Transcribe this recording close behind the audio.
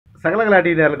சகலகலா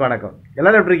TV நேயர்களுக்கு வணக்கம்.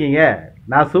 எல்லாரும் எப்படி இருக்கீங்க?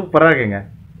 நான் சூப்பராக இருக்கேங்க.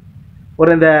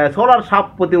 இந்த சோலார்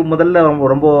ஷாப் பற்றி முதல்ல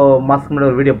ரொம்ப மாதத்துக்கு முன்னாடி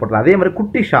ஒரு வீடியோ போட்டலாம். அதே மாதிரி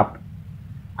குட்டி ஷாப்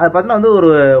அது பார்த்தீங்கன்னா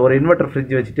ஒரு இன்வெர்டர்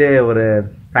ஃப்ரிட்ஜ் வச்சுட்டு ஒரு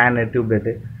ஃபேனு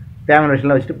டியூப்லைட்டு தேவையான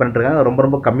விஷயம்லாம் வச்சுட்டு பண்ணிட்டுருக்காங்க.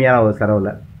 ரொம்ப கம்மியான ஒரு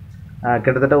செலவில்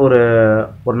கிட்டத்தட்ட ஒரு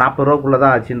 40 ரூபாக்குள்ளே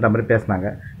தான் ஆச்சுன்ற மாதிரி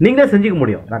பேசினாங்க. நீங்களே செஞ்சுக்க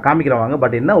முடியும், நான் காமிக்கிறேன் வாங்க.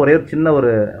 பட் என்ன ஒரே ஒரு சின்ன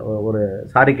ஒரு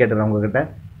சாரி கேட்டுறேன் உங்ககிட்ட.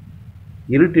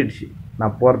 இருட்டிடுச்சு,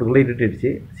 நான் போகிறதுக்குள்ளே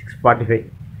இருட்டிடுச்சு. 6:45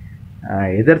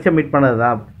 எதிர்ச்சியாக மீட் பண்ணது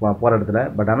தான் போகிற இடத்துல.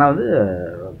 பட் ஆனால்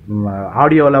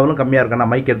ஆடியோ லெவலும் கம்மியாக இருக்கும்.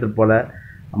 நான் மைக் எடுத்துகிட்டு போகல,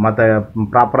 மற்ற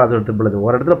ப்ராப்பராக அது எடுத்துகிட்டு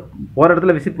போகிறது. போகிற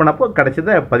இடத்துல விசிட் பண்ணப்போ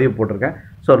கிடச்சதை பதிவு போட்டிருக்கேன்.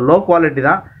 ஸோ லோ குவாலிட்டி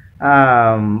தான்.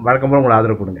 வழக்கம் போல் உங்களுக்கு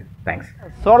ஆதரவு கொடுங்க. Thanks.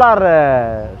 Solar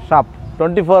shop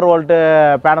 24 volt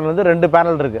panel 2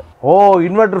 panel இருக்குது.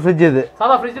 Inverter fridge. இது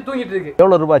சாதா ஃப்ரிட்ஜ் தூங்கிட்டு இருக்கு.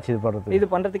 எவ்வளோ ரூபா ஆச்சு இது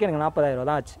பண்ணுறதுக்கு? எனக்கு 40,000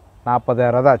 தான் ஆச்சு.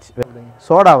 40,000 தான் ஆச்சு.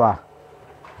 சோடாவா?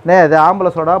 இது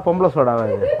ஆம்பளை சோடா பொம்பளை சோடாவா?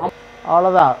 இது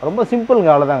அவ்வளோதான், ரொம்ப சிம்பிளுங்க.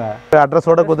 அவ்வளோதாங்க.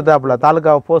 அட்ரஸோட கொடுத்துட்டாப்புல,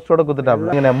 தாலுக்கா போஸ்ட்டோட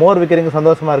கொடுத்துட்டாப்புல. நீங்கள் மோர் விற்கிறீங்க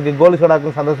சந்தோஷமாக இருக்குது, கோலி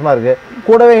சோடாக்கும் சந்தோஷமாக இருக்குது.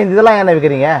 கூடவே இதெல்லாம் என்ன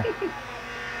விற்கிறீங்க?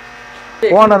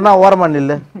 ஓனர்னா ஓரமா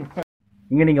நில்லு.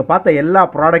 இங்கே நீங்கள் பார்த்த எல்லா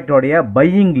ப்ராடக்டோடைய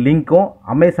பையிங் லிங்க்கும்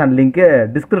அமேசான் லிங்க்கு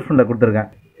டிஸ்கிரிப்ஷனில்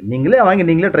கொடுத்துருக்கேன். நீங்களே வாங்கி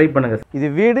நீங்களே ட்ரை பண்ணுங்கள். இது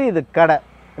வீடு, இது கடை.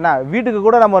 ஏன்னா வீட்டுக்கு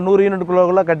கூட நம்ம 100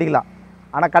 யூனிட்டுக்குள்ள கட்டிக்கலாம்.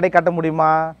 ஆனால் கடை கட்ட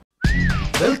முடியுமா?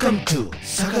 Welcome to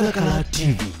Sakalakala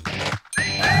TV.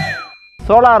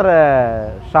 Solar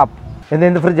shop.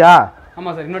 இந்த ஃப்ரிட்ஜா?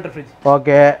 ஆமாம் sir, inverter fridge.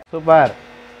 Okay, super.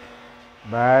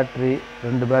 Battery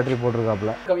 2 battery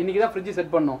போட்டிருக்காப்ல. இன்னைக்கு தான் ஃப்ரிட்ஜ்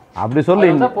செட் பண்ணோம். அப்படி சொல்லி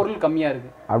பொருள் கம்மியா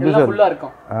இருக்கு, அப்படி சொல்லி ஃபுல்லா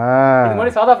இருக்கும். இது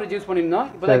மாதிரி சாதா ஃப்ரிட்ஜ் யூஸ் பண்ணிருந்தோம்,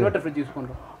 இப்போ தான் இன்வெர்டர் ஃப்ரிட்ஜ் யூஸ்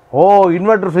பண்றோம்.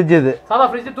 Inverter fridge. இது சாதா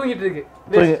ஃப்ரிட்ஜ் தூங்கிட்டு இருக்கு.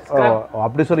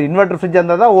 அப்படி சொல்லி இன்வெர்டர் ஃப்ரிட்ஜ்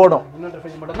இருந்தால் தான் ஓடும். இன்வெர்டர்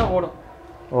ஃப்ரிட்ஜ் மட்டும் தான் ஓடும்.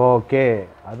 ஓகே.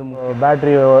 அது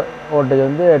பேட்டரி வோல்டேஜ்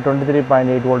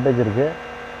 23.8 வோல்டேஜ் இருக்குது.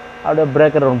 அப்படியே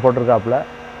பிரேக்கர் ஒன்று போட்டிருக்காப்புல.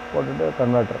 போட்டுட்டு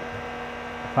கன்வெர்ட்டர்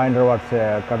 500 வாட்ஸ்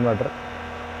கன்வெர்ட்டர்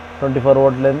 24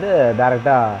 வோல்ட்லேருந்து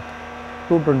டேரெக்டாக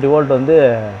 220 வோல்ட்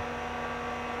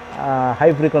ஹை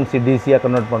ஃப்ரீக்வன்சி டிசியாக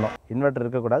கன்வெர்ட் பண்ணோம். இன்வெர்ட்டர்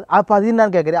இருக்கக்கூடாது. அப்போ அது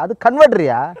என்னன்னு கேட்குறேன், அது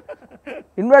கன்வெர்ட்டரியா?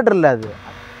 இன்வெர்ட்டர் இல்லை அது.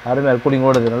 அருமையாக கூலிங்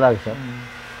ஓடுது, நல்லா இருக்கு சார்.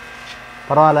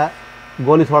 பரவாயில்ல.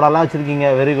 கோலி சோடாலாம் வச்சுருக்கீங்க,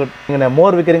 வெரி குட். நீங்கள்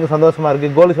மோர் விற்கிறீங்க சந்தோஷமாக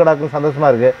இருக்குது, கோலி சோடாக்கும்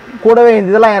சந்தோஷமாக இருக்குது. கூடவே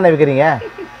இதெல்லாம் என்ன விற்கிறீங்க?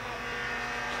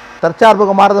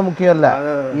 தற்சார்புக்கு மாறுறது முக்கியம் இல்லை,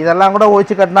 இதெல்லாம் கூட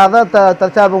ஒழிச்சு கட்டினா தான்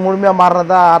தற்சார்பு முழுமையாக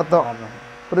மாறுறதா அர்த்தம்.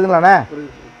 புரியுதுங்களாண்ணே?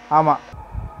 ஆமாம்.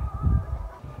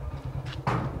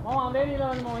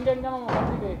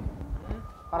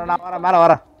 நான் வரேன், மேலே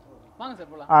வரேன்.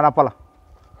 நான் போகலாம்.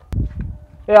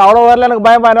 அவ்வளோ வரல, எனக்கு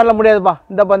பயம்பா, என்னால் முடியாதுப்பா.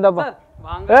 இந்தப்பா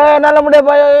என்னால்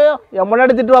முடியாதுப்பா. என்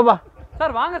முன்னாடி திட்டுவாப்பா.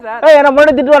 என்னை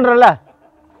முன்னாடி திட்டுவான்றல.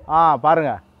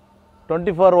 பாருங்கள்,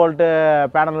 24 வோல்ட்டு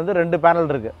பேனல் 2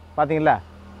 பேனல் இருக்குது. பார்த்தீங்களா?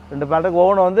 2 பேனல் இருக்குது.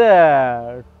 ஒவ்வொன்று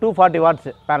 240 வாட்ஸ்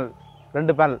பேனல்.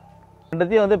 2 பேனல்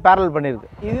ரெண்டுத்தையும் பேரல் பண்ணியிருக்கு.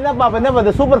 இதுதான்ப்பா. இப்போ என்ன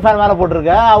இந்த சூப்பர் ஃபேன் மேலே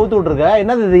போட்டிருக்க, அவுத்து விட்ருக்க.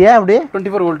 என்னது இது? ஏன் அப்படி?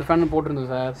 24 வோல்ட் ஃபேன்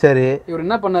போட்டிருந்தோம் சார். சரி. இவர்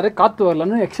என்ன பண்ணாரு, காற்று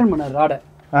வரலன்னு எக்ஸ்டெண்ட் பண்ணாரு ராடை.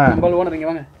 நம்ம ஓனர் இங்கே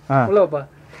வாங்க உள்ள வாப்பா.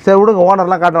 சரி விடுங்க,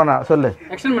 ஓனர்லாம் காட்ட வேணாம், சொல்லு.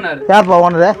 எக்ஸ்டெண்ட் பண்ணாரு. யார்ப்பா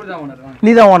ஓனரு?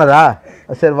 நீ தான் ஓனரா?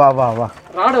 சரி வா வா வா.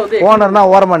 ராடை ஓனர்னா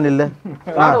ஓரமா நில்லு.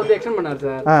 ராடை எக்ஸ்டெண்ட் பண்ணாரு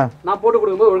சார். நான் போட்டு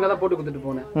கொடுக்கும்போது ஒழுங்காக தான் போட்டு கொடுத்துட்டு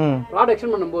போனேன். ராடை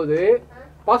எக்ஸ்டெண்ட் பண்ணும்போது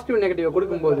பாசிட்டிவ் நெகட்டிவ்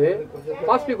கொடுக்கும்போது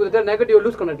பாசிட்டிவ் கொடுத்துட்டு நெகட்டிவ்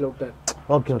லூஸ் கனெக்ட்ல விட்டார்.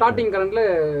 ஓகே. ஸ்டார்டிங் கரண்ட்ல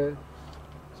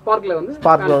ஸ்பார்க்ல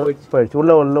ஸ்பார்க்ல போயிடுச்சு.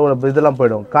 உள்ள இதெல்லாம்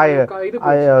போய்டும்.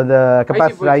 அந்த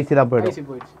கெபாசிட்டர் ஐசிலாம் போய்டும்.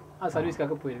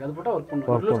 சர்வீஸ்க்காக போயிருக்கு. அது போட்டா வர்க்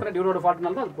பண்ணும். லூஸ் கனெக்ட் இவரோட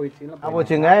ஃபால்ட்னால தான் அது போயிடுச்சு. அப்ப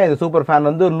வச்சுங்க, இந்த சூப்பர் ஃபேன்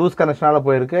லூஸ் கனெக்ஷனால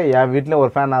போயிருக்கு. என் வீட்டில்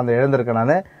ஒரு ஃபேன் நான் இழந்திருக்கேன்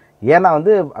நான். ஏன்னா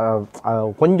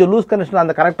கொஞ்சம் லூஸ் கனெக்ஷன்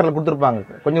அந்த கனெக்டரில் கொடுத்துருப்பாங்க.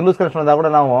 கொஞ்சம் லூஸ் கனெக்ஷன் வந்தால்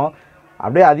கூட நான்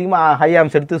அப்படியே அதிகமாக ஹை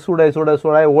ஆம்ஸ் எடுத்து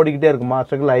சூடாகி ஓடிக்கிட்டே இருக்குமா,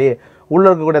 ஸ்ட்ரகிள் ஆகி உள்ளே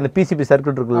இருக்கக்கூடிய அந்த பிசிபி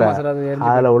சர்க்யூட் இருக்குல்ல,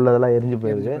 அதில் உள்ளதெல்லாம் எரிஞ்சு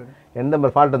போயிருக்கு. எந்த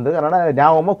மாதிரி ஃபால்ட் இருந்தது. அதனால்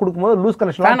ஞாபகமாக கொடுக்கும்போது லூஸ்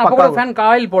கனெக்ஷன்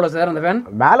காயில் போல சார். அந்த ஃபேன்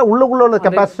மேலே உள்ளுக்குள்ள உள்ள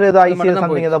கெப்பாசிட்டர் ஏதோ ஐசி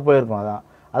சம்திங் ஏதோ போயிருக்கும். அதான்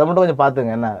அதை மட்டும் கொஞ்சம்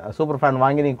பார்த்துங்க. என்ன சூப்பர் ஃபேன்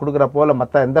வாங்கி நீங்கள் கொடுக்குறப்போ இல்லை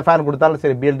மற்ற எந்த ஃபேன் கொடுத்தாலும்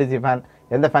சரி, பிஎல்டிசி ஃபேன்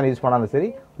எந்த ஃபேன் யூஸ் பண்ணாலும் சரி,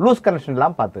 லூஸ்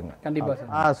கனெக்ஷன்லாம் பார்த்துங்க. கண்டிப்பாக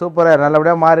சார். சூப்பராக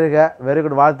நல்லபடியாக மாறி இருக்க. வெரி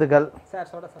குட், வாழ்த்துக்கள் சார்.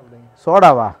 சோடா சாப்பிடுங்க.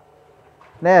 சோடாவா?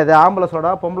 இது ஆம்பளை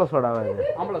சோடா பொம்பளை சோடாவா? இது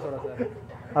ஆம்பளை சோடா சார்.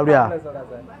 அப்படியா?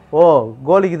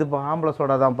 கோலிக்கு இதுப்பா ஆம்பளை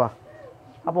சோடா தான்ப்பா.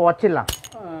 அப்போ வச்சிடலாம்.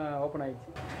 ஓப்பன் ஆகிடுச்சு.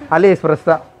 அலி எக்ஸ்பிரஸ்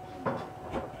தான்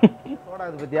சோடா.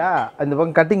 இது பற்றியா? இந்த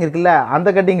பக்கம் கட்டிங் இருக்குல்ல,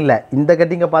 அந்த கட்டிங் இல்லை, இந்த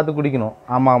கட்டிங்கை பார்த்து குடிக்கணும்.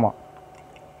 ஆமாம் ஆமாம்.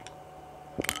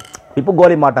 இப்போ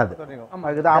கோலி மாட்டாது.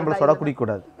 அதுக்கு தான் ஆம்பளை சோடா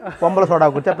குடிக்கக்கூடாது. பொம்பளை சோடா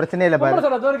குடிச்சா பிரச்சனையே இல்லை.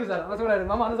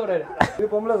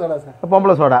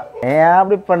 பொம்பளை சோடா ஏன்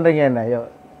அப்படி பண்ணுறீங்க? என்ன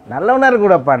நல்லவனா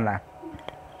இருக்கக்கூடாப்பா. என்ன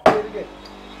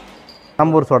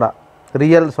நம்பூர் சோடா,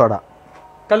 ரியல் சோடா.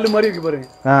 கல்லு மாதிரி இருக்கு பாருங்க.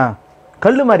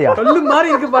 கல்லு மாதிரியா? கல்லு மாதிரி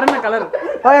இருக்கு பாருங்க கலர்.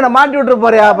 என்ன மாட்டி விட்டுரு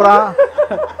போறியா? அப்புறம்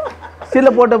ஸ்டில்ல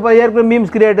போட்டு இப்போ ஏற்கனவே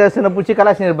மீம்ஸ் கிரியேட்டர்ஸ்னு பிடிச்சி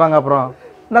கலெக்ஷன் இருப்பாங்க. அப்புறம்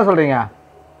என்ன சொல்கிறீங்க?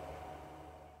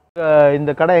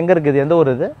 இந்த கடை எங்கே இருக்குது? எந்த ஊர்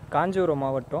இது? காஞ்சிபுரம்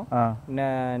மாவட்டம்,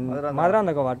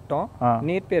 மதுராந்தகம் வட்டம்,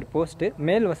 நீர்பேர் போஸ்ட்டு,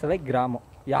 மேல்வசலை கிராமம்.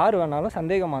 யார் வேணாலும்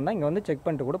சந்தேகமாக இருந்தால் இங்கே வந்து செக்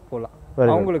பண்ணிட்டு கூட போகலாம்.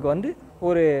 அவங்களுக்கு வந்து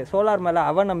ஒரு சோலார் மேலே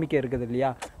அவநம்பிக்கை இருக்குது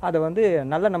இல்லையா, அதை வந்து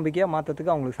நல்ல நம்பிக்கையாக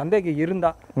மாற்றத்துக்கு அவங்களுக்கு சந்தேகம்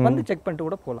இருந்தால் வந்து செக் பண்ணிட்டு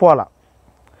கூட போகலாம்.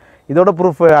 இதோட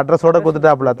ப்ரூஃப் அட்ரஸோட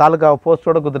கொடுத்துட்டாப்ல, தாலுக்கா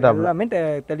போஸ்டோட கொடுத்துட்டாப்ல, எல்லாமே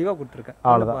தெளிவாக கொடுத்துருக்கேன்.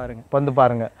 அவ்வளோதான், பாருங்க வந்து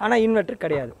பாருங்க. ஆனால் இன்வெர்டர்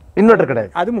கிடையாது. இன்வெர்டர்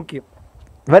கிடையாது, அது முக்கியம்.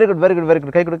 Very good very good very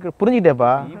good. கை கொடுக்க புரிஞ்சுக்கிட்டேப்பா.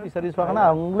 இபி சர்வீஸ் வாங்கினா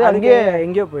அவங்களே அங்கேயே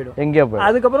எங்கேயோ போயிடும்.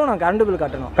 அதுக்கப்புறம் நான் கரண்ட் பில்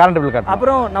கட்டணும். கரண்ட் பில் கட்டணும்.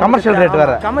 அப்புறம் கமர்ஷியல் ரேட்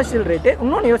வேற. கமர்ஷியல் ரேட்டு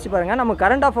இன்னொன்று யோசிச்சு பாருங்க. நம்ம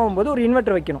கரண்ட் ஆஃப் ஆகும்போது ஒரு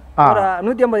இன்வெர்டர் வைக்கணும். ஒரு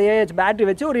 150 AH பேட்டரி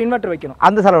வச்சு ஒரு இன்வெர்டர் வைக்கணும்.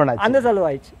 அந்த செலவு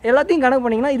ஆயிடுச்சு. எல்லாத்தையும் கணக்கு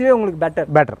பண்ணீங்கன்னா இதுவே உங்களுக்கு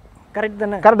பெட்டர். கரெக்ட்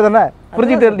தானே? கரெக்ட் தானே?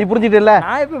 நீ புரிஞ்சுட்டு இல்ல,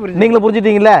 நீங்களும்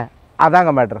புரிஞ்சுட்டீங்களா?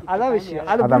 அதாங்க மேட்டர். அதான் விஷயம்.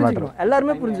 அது புரிஞ்சுக்கணும்,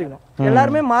 எல்லாருமே புரிஞ்சுக்கணும்.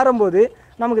 எல்லாருமே மாறும்போது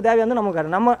நமக்கு தேவையானது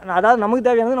நமக்கு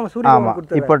தேவையானது நம்ம சூரியன்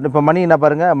கொடுத்துருவோம். இப்போ மணி என்ன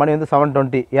பாருங்க, மணி வந்து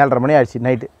 7:20, 7:30 மணி ஆயிடுச்சு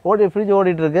நைட்டு. ஃப்ரிட்ஜ்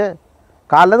ஓடிட்டு இருக்கு,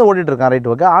 காலிலேருந்து ஓடிட்டு இருக்கான். Right,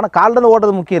 okay. ஆனால் காலிலேருந்து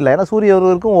ஓடுறது முக்கியம் இல்லை, ஏன்னா சூரிய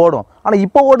வரைக்கும் ஓடும். ஆனால்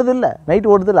இப்போ ஓடுது இல்லை, நைட்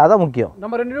ஓடுது இல்லை, அதான் முக்கியம்.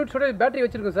 நம்ம 2 யூனிட்ஸோட பேட்டரி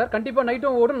வச்சிருக்கோம் சார். கண்டிப்பாக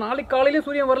நைட்டும் ஓடும், நாளைக்கு காலையில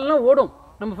சூரியன் வரலாம் ஓடும்.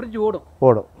 நம்ம ஃப்ரிட்ஜ்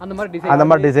ஓடும். அந்த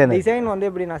மாதிரி டிசைன் வந்து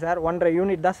எப்படின்னா சார், 1.5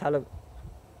 யூனிட் தான் செலவு.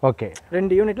 ஓகே.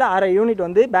 2 யூனிட்ல 1/2 யூனிட்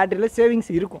வந்து பேட்டரியில சேவிங்ஸ்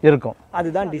இருக்கும்.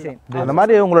 அதுதான் டிசைன். அந்த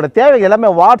மாதிரி உங்களோட தேவை எல்லாமே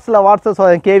வாட்ஸ்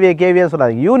கேவியே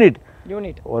சொல்லாது, யூனிட்.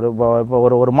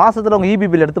 ஒரு மாசத்துல உங்க இபி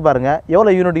பில் எடுத்து பாருங்க,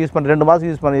 எவ்வளவு யூனிட் யூஸ் பண்ணி 2 மாசம்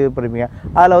யூஸ் பண்ணிருப்பீங்க.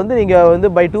 அதில் வந்து நீங்க வந்து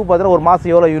பை 2 பார்த்தா ஒரு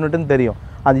மாசம் எவ்வளவு யூனிட்னு தெரியும்.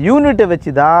 அந்த யூனிட்டை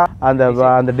வச்சு தான்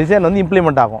அந்த டிசைன் வந்து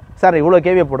இம்ப்ளிமெண்ட் ஆகும். சார் இவ்வளோ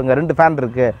கேவியை போடுங்க, 2 ஃபேன்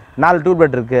இருக்கு, 4 டியூப்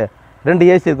லைட் இருக்கு, 2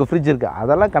 ஏசி இருக்கு, ஃப்ரிட்ஜ் இருக்கு,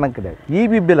 அதெல்லாம் கணக்கு கிடையாது.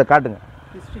 இபி பில்லை காட்டுங்க.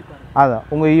 அதான்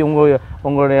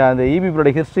உங்களுடைய அந்த இபி பில்லோட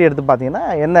ஹிஸ்ட்ரி எடுத்து பார்த்தீங்கன்னா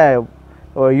என்ன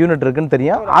யூனிட் இருக்குன்னு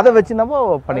தெரியும். அதை வச்சு நம்ம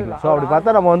பண்ணிக்கலாம். ஸோ அப்படி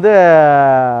பார்த்தா நம்ம வந்து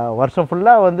வருஷம்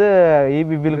ஃபுல்லாக வந்து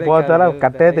இபி பில் போகிறதால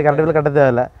கரெக்ட் பில் கட்ட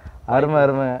தேவையில்லை.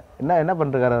 அருமை. என்ன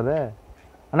பண்ணிருக்காரு அவரு?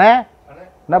 அண்ணே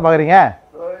என்ன பார்க்குறீங்க?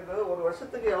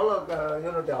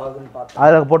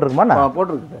 அதில் போட்டிருக்குமா?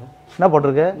 போட்டிருக்கு. என்ன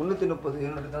போட்டிருக்கு? 330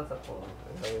 யூனிட் தான் சார்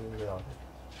போகும்.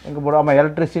 எங்கே போடும்? ஆமாம்,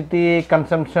 electricity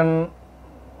consumption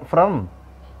from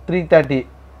 330.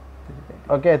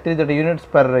 Okay, 330 units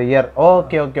per year.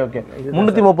 Okay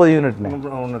 330 யூனிட்னு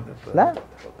இல்லை.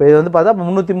 இப்போ இது வந்து பார்த்தா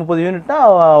 330 யூனிட்னா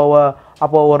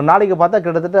அப்போ ஒரு நாளைக்கு பார்த்தா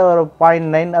கிட்டத்தட்ட ஒரு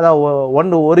 0.9,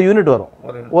 அதாவது ஒரு யூனிட் வரும்.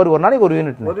 ஒரு நாளைக்கு ஒரு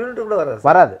யூனிட் கூட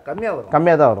வராது,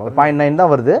 கம்மியாக தான் வரும். 0.9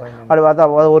 தான் வருது. அப்படி பார்த்தா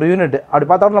ஒரு யூனிட் அப்படி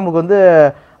பார்த்தா நமக்கு வந்து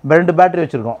 2 பேட்டரி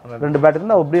வச்சுருக்கோம். 2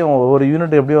 பேட்டரினா எப்படியும் ஒரு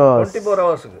யூனிட் எப்படியும் 24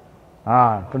 ஹவர்ஸுக்கு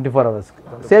 24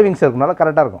 ஹவர்ஸ்க்கு சேவிங்ஸ் இருக்குனால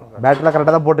கரெக்டாக இருக்கும். பேட்டரிலாம்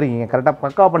கரெக்டாக தான் போட்டிருக்கீங்க, கரெக்டாக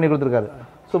பக்காவாக பண்ணி கொடுத்துருக்காரு.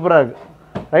 சூப்பராக இருக்குது.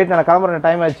 ரைட், நான் கிளம்புறேன்,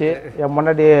 டைம் ஆச்சு. என்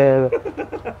முன்னாடி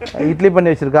இட்லி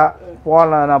பண்ணி வச்சுருக்கா.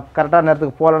 போகலாம், நான் கரெக்டான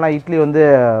நேரத்துக்கு போகலன்னா இட்லி வந்து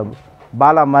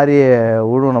பாலா மாதிரி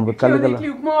விழுவும் நம்ம கல்லுக்கல்ல.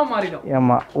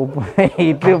 ஆமாம்,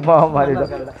 இட்லி உப்புமாவாக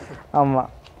மாறிடும். ஆமாம்,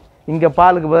 இங்கே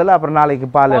பாலுக்கு பதிலாக அப்புறம் நாளைக்கு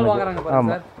பால்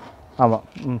எனக்கு.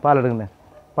 ஆமாம் பால் எடுங்கண்ணே,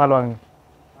 பால் வாங்க.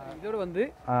 இதோட வந்து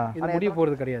இது முடிய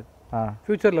போகிறது கிடையாது.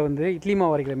 ஃப்யூச்சரில் வந்து இட்லி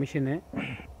மாவு அரைக்கிற மிஷினு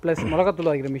ப்ளஸ் மிளகாத்தூள்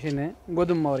அரைக்கிற மிஷினு,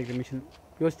 கோதுமை மாவு அரைக்கிற மிஷின்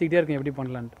யோசிச்சுக்கிட்டே இருக்கேன் எப்படி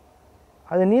பண்ணலான்ட்டு.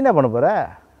 அது நீ என்ன பண்ண போகிற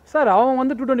சார்? அவன்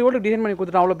வந்து 220 வோல்ட் டிசைன் பண்ணி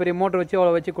கொடுத்துட்டான், அவ்வளோ பெரிய மோட்டர் வச்சு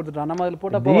அவ்வளோ வச்சு கொடுத்துட்டான். நம்ம அதில்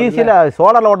போட்டால் ஈஸியில்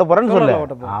சோலாரில் ஓட்ட போகிறேன்னு சொல்லு.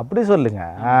 அப்படி சொல்லுங்க.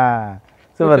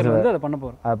 சூப்பர் வந்து அதை பண்ண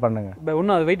போகிறோம். அதை பண்ணுங்க. இப்போ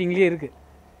இன்னும் அது வெயிட்டிங்லேயே இருக்குது.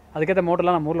 அதுக்கேற்ற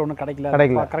மோட்டர்லாம் நம்ம ஊரில் ஒன்றும் கிடைக்கல.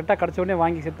 கரெக்டாக கிடச்ச உடனே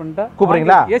வாங்கி செட் பண்ணிட்டா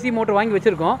கூப்பிடுறீங்களா? ஏசி மோட்டர் வாங்கி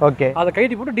வச்சிருக்கோம். ஓகே, அதை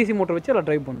கைட்டி போட்டு டிசி மோட்டர் வச்சு அதை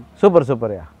ட்ரைவ் பண்ணணும்.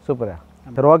 சூப்பர்யா.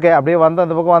 சரி, ஓகே. அப்படியே வந்தோம்,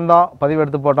 அந்த பக்கம் வந்தோம், பதிவு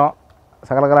எடுத்து போட்டோம்.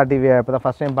 சகலகலா டிவி இப்போ தான்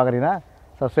ஃபஸ்ட் டைம் பார்க்குறீங்கன்னா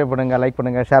சப்ஸ்கிரைப் பண்ணுங்கள், லைக்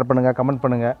பண்ணுங்கள், ஷேர் பண்ணுங்கள், கமெண்ட்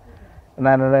பண்ணுங்கள்.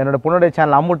 நான் என்னோட பொண்ணுடைய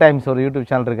சேனல் அம்மு டைம்ஸ் ஒரு யூடியூப்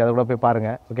சேனல் இருக்குது, அதை கூட போய்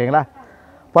பாருங்கள். ஓகேங்களா?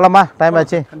 போகலாமா? டைம்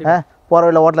ஆச்சு. போகிற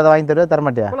வழியில் ஹோட்டலில் வாங்கி தருவேன்,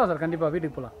 தரமாட்டியா? போகலாம் சார், கண்டிப்பாக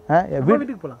வீட்டுக்கு போகலாம்.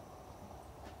 வீட்டுக்கு போகலாம்.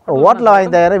 ஹோட்டலில்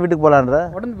வாங்கி தர வீட்டுக்கு போகலான்ற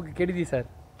உடம்புக்கு கெடுதி சார்.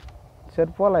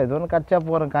 சரி போகலாம், இது ஒன்று கச்சா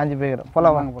போகிறேன், காஞ்சி போய்க்கிறேன்.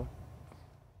 போகலாம், வாங்க போகலாம்.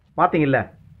 பார்த்தீங்கல்ல,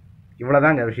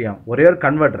 இவ்வளோதாங்க விஷயம். ஒரே ஒரு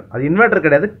கன்வெர்ட்டர், அது இன்வெர்ட்டர்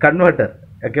கிடையாது, கன்வெர்ட்டர்.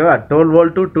 ஓகேவா? 12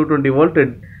 வோல்ட் டு 220 வோல்ட்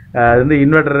வந்து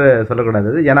இன்வெர்ட்டர்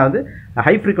சொல்லக்கூடாது, ஏன்னா வந்து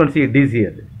ஹை ஃப்ரீக்வன்சி டிசி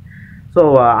அது. ஸோ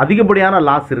அதிகப்படியான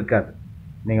லாஸ் இருக்காது.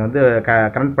 நீங்கள் வந்து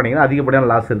கனெக்ட் பண்ணிங்கன்னா அதிகப்படியான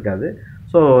லாஸ் இருக்காது.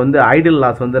 ஸோ வந்து ஐடியல்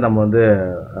லாஸ் வந்து நம்ம வந்து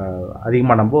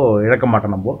அதிகமாக நம்ம இழக்க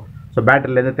மாட்டோம். நம்ம ஸோ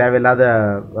பேட்டரியிலேருந்து தேவையில்லாத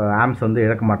ஆம்ஸ் வந்து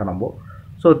இழக்க மாட்டோம் நம்ம.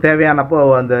 ஸோ தேவையானப்போ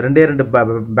அந்த 2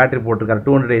 பேட்டரி போட்டிருக்காரு,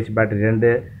 200 AH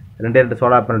battery, 2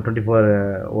 solar panel, 24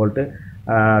 volt,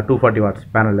 240 watts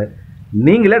panel.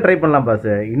 நீங்களே ட்ரை பண்ணலாம் பாஸ்.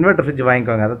 இன்வெர்ட்டர் ஃப்ரிட்ஜ்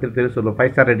வாங்கிக்கோங்க, அதை திருப்பி சொல்லுவோம்.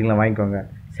 5 ஸ்டார் ரேட்டிங்கில் வாங்கிக்கோங்க.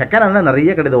 செகண்ட் ஹேண்டில்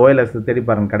நிறைய கிடையாது, OLX தேடி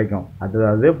பாருங்க, கிடைக்கும்.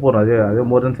 அதுவே போகிறோம், அது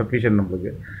மோர் தென் சஃபிஷியன்ட்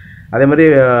நம்மளுக்கு. அதே மாதிரி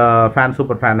ஃபேன்,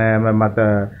 சூப்பர் ஃபேனு, மற்ற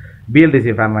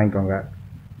BLDC ஃபேன் வாங்கிக்கோங்க.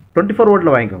 24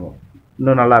 வோல்ட்டில் வாங்கிக்கோங்க.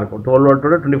 இன்னும் நல்லாயிருக்கும். 12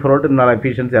 வாட்டோட 24 வாட் நல்லா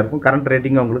எஃபிஷியன்சியாக இருக்கும். கரண்ட்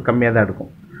ரேட்டிங் உங்களுக்கு கம்மியாக தான்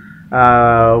இருக்கும்.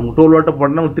 உங்கள் 12 வாட்டை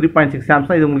போட்டோன்னா 3.6 ஆம்ஸ்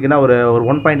தான். இது உங்களுக்கு என்ன ஒரு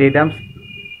 1.8 ஆம்ஸ்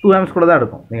 2 ஆம்ஸ் கூட தான்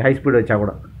எடுக்கும் நீங்கள் ஹை ஸ்பீடு வச்சா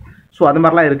கூட. ஸோ அது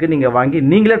மாதிரிலாம் இருக்குது. நீங்கள் வாங்கி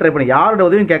நீங்களே ட்ரை பண்ணி யாரோட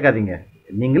உதவியும் கேட்காதீங்க.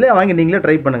 நீங்களே வாங்கி நீங்களே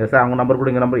ட்ரை பண்ணுங்கள். சார் அவங்க நம்பர்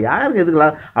கொடுங்க, நம்பர் யாருக்கு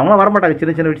எதுக்கலாம் அவங்களாம் வரமாட்டாங்க.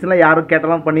 சின்ன சின்ன விஷயம்லாம் யாரும்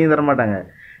கேட்டாலும் பண்ணி தர மாட்டாங்க.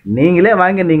 நீங்களே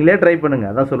வாங்கி நீங்களே ட்ரை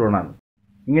பண்ணுங்கள். அதான் சொல்லுவேன் நான்.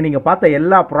 இங்கே நீங்கள் பார்த்த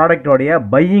எல்லா ப்ராடக்டோடைய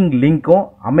பையிங் லிங்க்கும்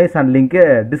அமேசான் லிங்க்கு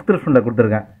டிஸ்கிரிப்ஷனில்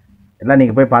கொடுத்துருக்கேன். எல்லாம்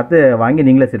நீங்கள் போய் பார்த்து வாங்கி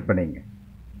நீங்களே செட் பண்ணிங்க.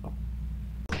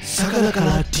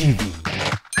 Sakalakala TV.